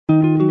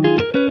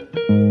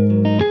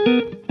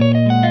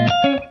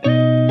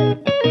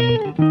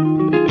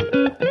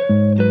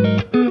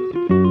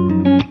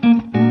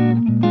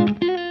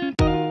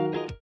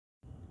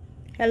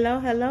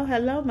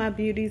Hello, my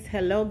beauties.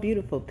 Hello,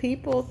 beautiful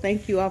people.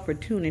 Thank you all for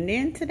tuning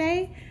in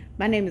today.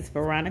 My name is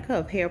Veronica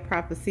of Hair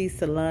Prophecy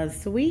Salon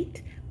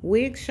Suite,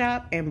 Wig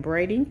Shop, and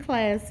Braiding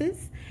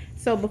Classes.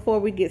 So before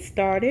we get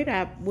started,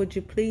 would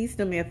you please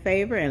do me a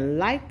favor and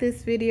like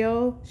this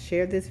video,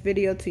 share this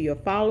video to your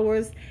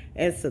followers,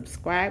 and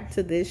subscribe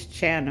to this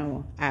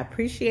channel. I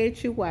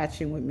appreciate you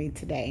watching with me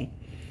today.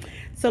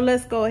 So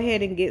let's go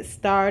ahead and get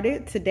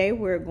started. Today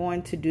we're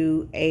going to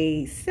do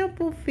a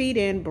simple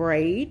feed-in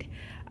braid.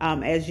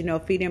 As you know,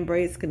 feed-in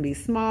braids can be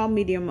small,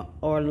 medium,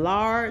 or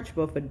large,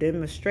 but for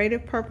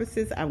demonstrative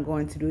purposes, I'm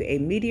going to do a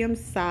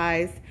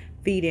medium-sized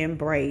feed-in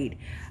braid.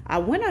 I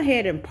went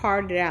ahead and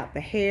parted out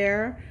the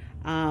hair,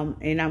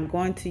 and I'm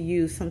going to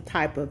use some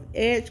type of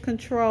edge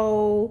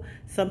control.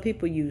 Some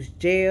people use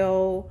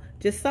gel,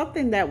 just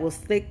something that will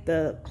slick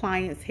the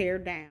client's hair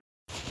down.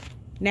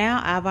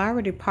 Now I've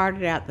already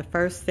parted out the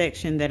first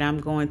section that I'm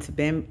going to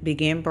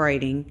begin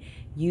braiding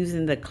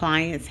using the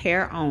client's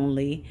hair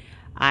only.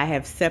 I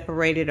have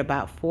separated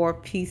about 4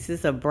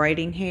 pieces of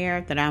braiding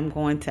hair that I'm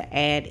going to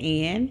add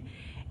in.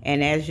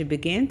 And as you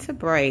begin to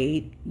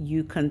braid,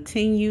 you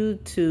continue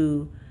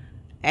to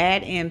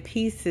add in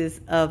pieces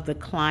of the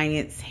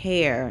client's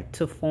hair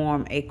to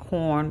form a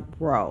corn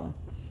row.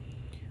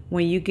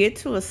 When you get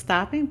to a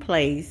stopping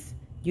place,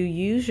 you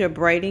use your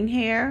braiding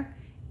hair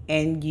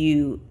and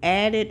you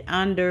add it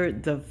under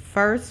the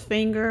first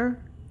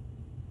finger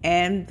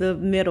and the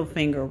middle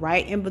finger,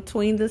 right in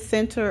between the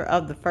center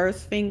of the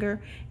first finger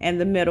and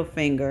the middle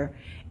finger,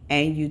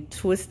 and you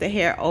twist the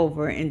hair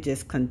over and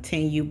just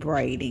continue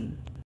braiding.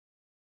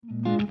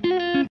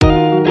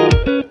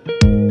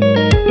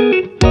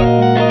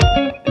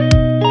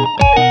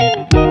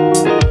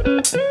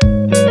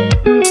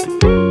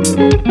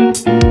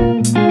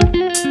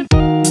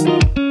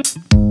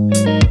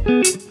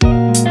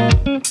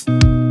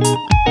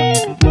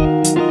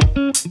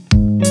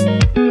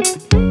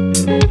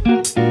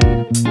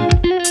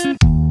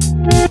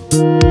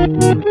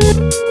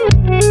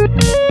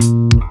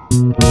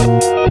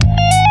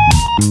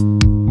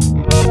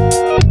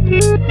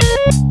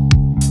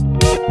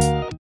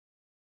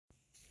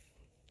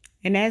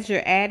 And as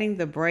you're adding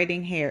the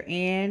braiding hair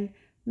in,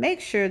 make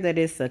sure that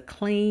it's a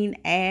clean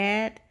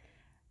add.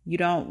 You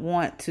don't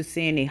want to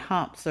see any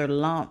humps or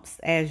lumps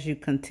as you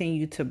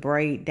continue to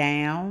braid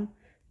down.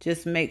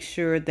 Just make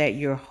sure that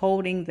you're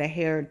holding the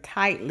hair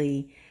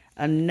tightly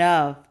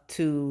enough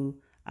to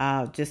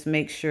just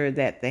make sure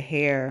that the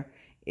hair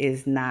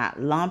is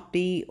not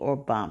lumpy or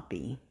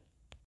bumpy.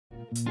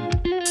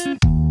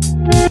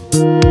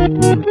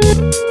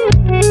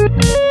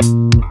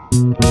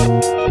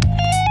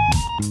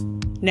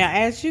 Now,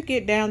 as you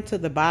get down to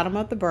the bottom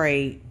of the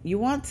braid, you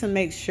want to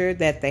make sure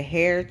that the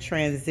hair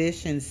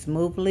transitions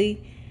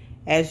smoothly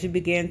as you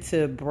begin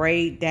to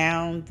braid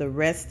down the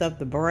rest of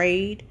the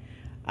braid.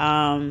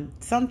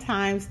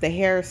 Sometimes the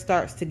hair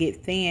starts to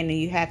get thin and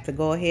you have to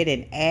go ahead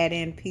and add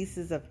in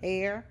pieces of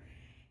hair.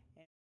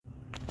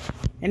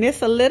 And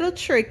it's a little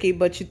tricky,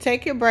 but you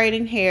take your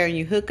braiding hair and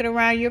you hook it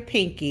around your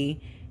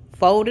pinky,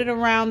 fold it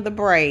around the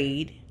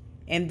braid,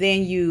 and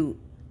then you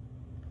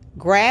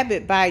grab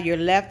it by your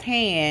left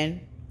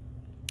hand,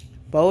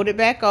 fold it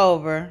back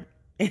over,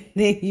 and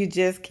then you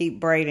just keep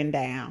braiding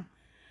down.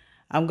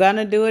 I'm going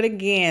to do it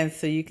again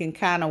so you can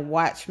kind of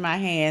watch my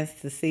hands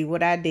to see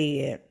what I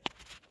did.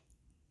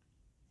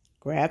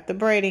 Grab the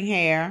braiding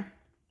hair,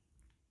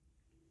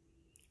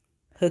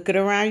 hook it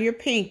around your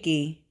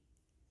pinky,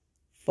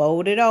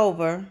 fold it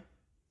over,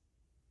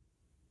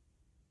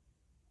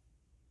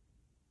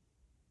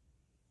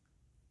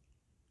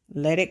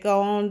 let it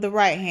go on the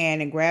right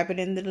hand and grab it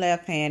in the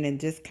left hand and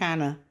just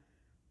kind of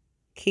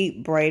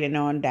keep braiding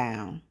on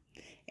down.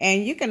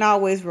 And you can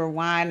always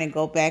rewind and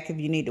go back if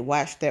you need to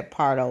watch that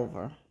part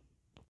over.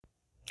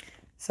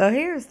 So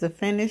here's the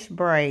finished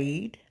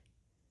braid.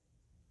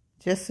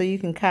 Just so you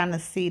can kind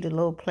of see the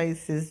little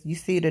places. You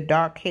see the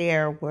dark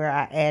hair where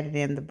I added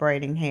in the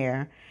braiding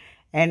hair.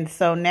 And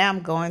so now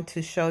I'm going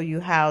to show you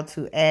how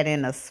to add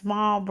in a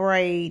small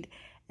braid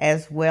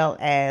as well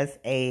as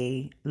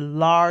a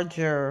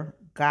larger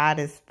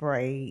goddess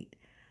braid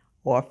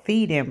or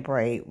feed-in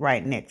braid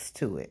right next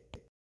to it.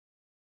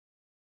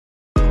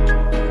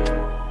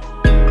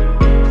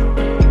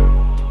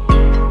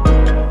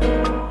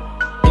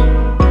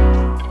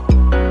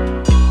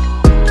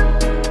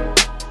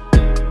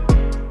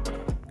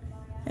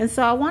 And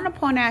so I want to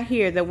point out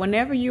here that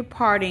whenever you're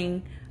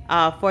parting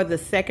for the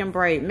second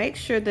braid, make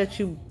sure that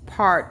you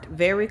part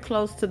very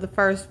close to the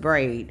first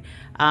braid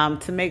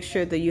to make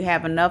sure that you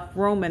have enough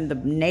room in the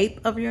nape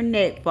of your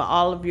neck for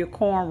all of your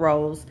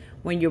cornrows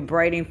when you're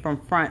braiding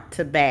from front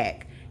to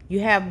back.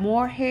 You have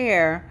more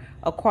hair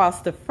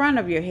across the front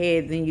of your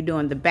head than you do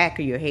in the back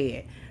of your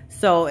head.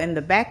 So in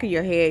the back of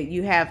your head,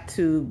 you have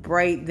to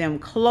braid them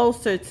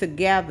closer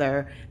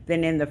together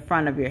than in the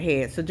front of your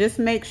head. So just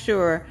make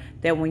sure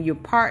that when you're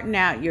parting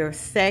out your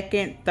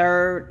second,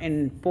 third,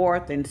 and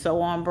fourth, and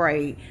so on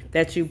braid,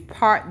 that you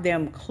part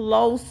them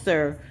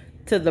closer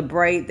to the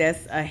braid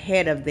that's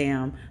ahead of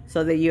them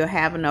so that you'll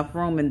have enough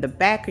room in the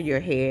back of your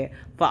head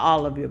for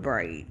all of your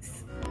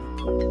braids.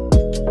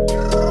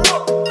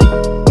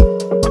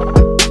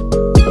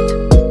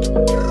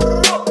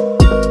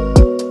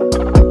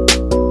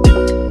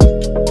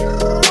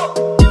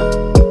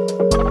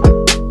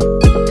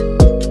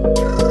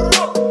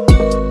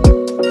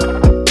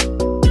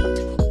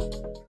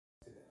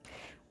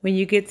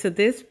 you get to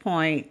this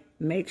point,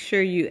 make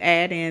sure you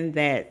add in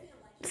that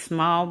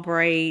small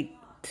braid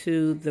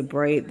to the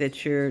braid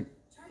that you're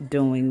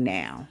doing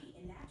now.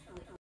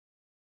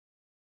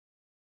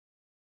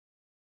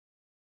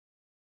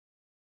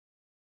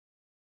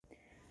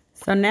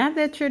 So now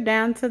that you're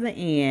down to the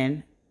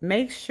end,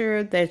 make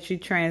sure that you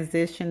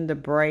transition the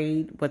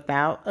braid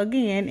without,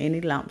 again,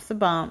 any lumps or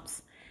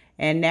bumps.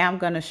 And now I'm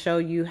going to show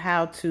you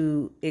how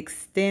to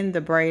extend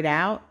the braid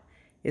out.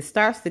 It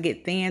starts to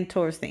get thin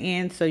towards the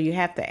end, so you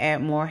have to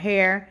add more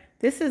hair.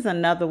 This is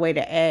another way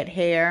to add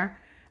hair.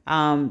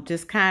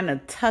 Just kind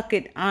of tuck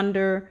it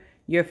under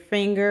your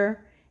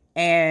finger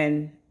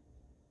and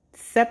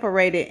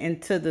separate it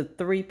into the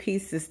 3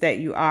 pieces that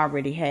you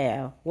already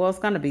have. Well, it's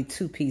going to be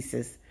 2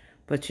 pieces,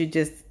 but you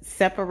just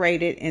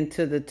separate it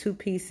into the 2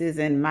 pieces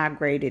and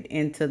migrate it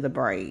into the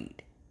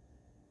braid.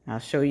 I'll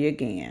show you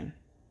again.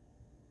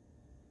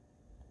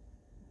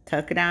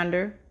 Tuck it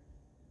under.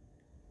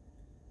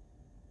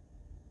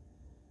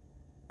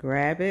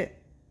 Grab it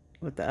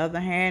with the other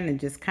hand and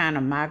just kind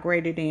of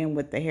migrate it in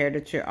with the hair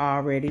that you're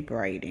already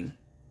braiding.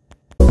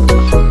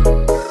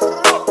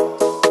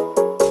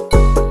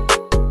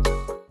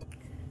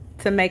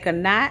 To make a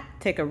knot,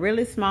 take a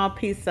really small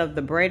piece of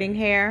the braiding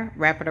hair,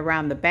 wrap it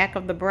around the back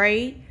of the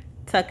braid,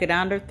 tuck it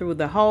under through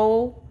the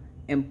hole,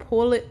 and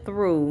pull it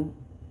through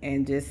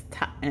and just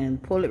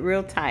pull it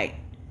real tight.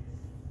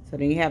 So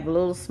then you have a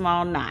little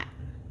small knot.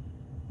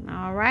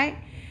 All right.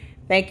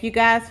 Thank you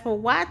guys for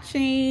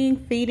watching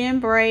Feed In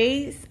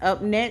Braids.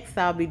 Up next,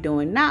 I'll be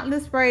doing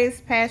knotless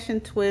braids,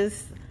 passion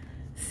twists,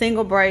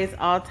 single braids,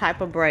 all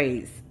type of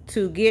braids.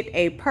 To get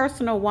a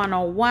personal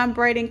one-on-one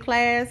braiding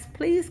class,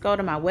 please go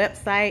to my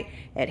website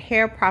at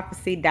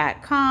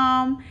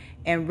hairprophecy.com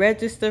and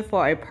register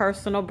for a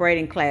personal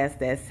braiding class.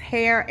 That's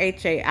hair,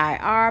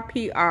 HAIR,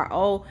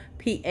 PROPHECY.com.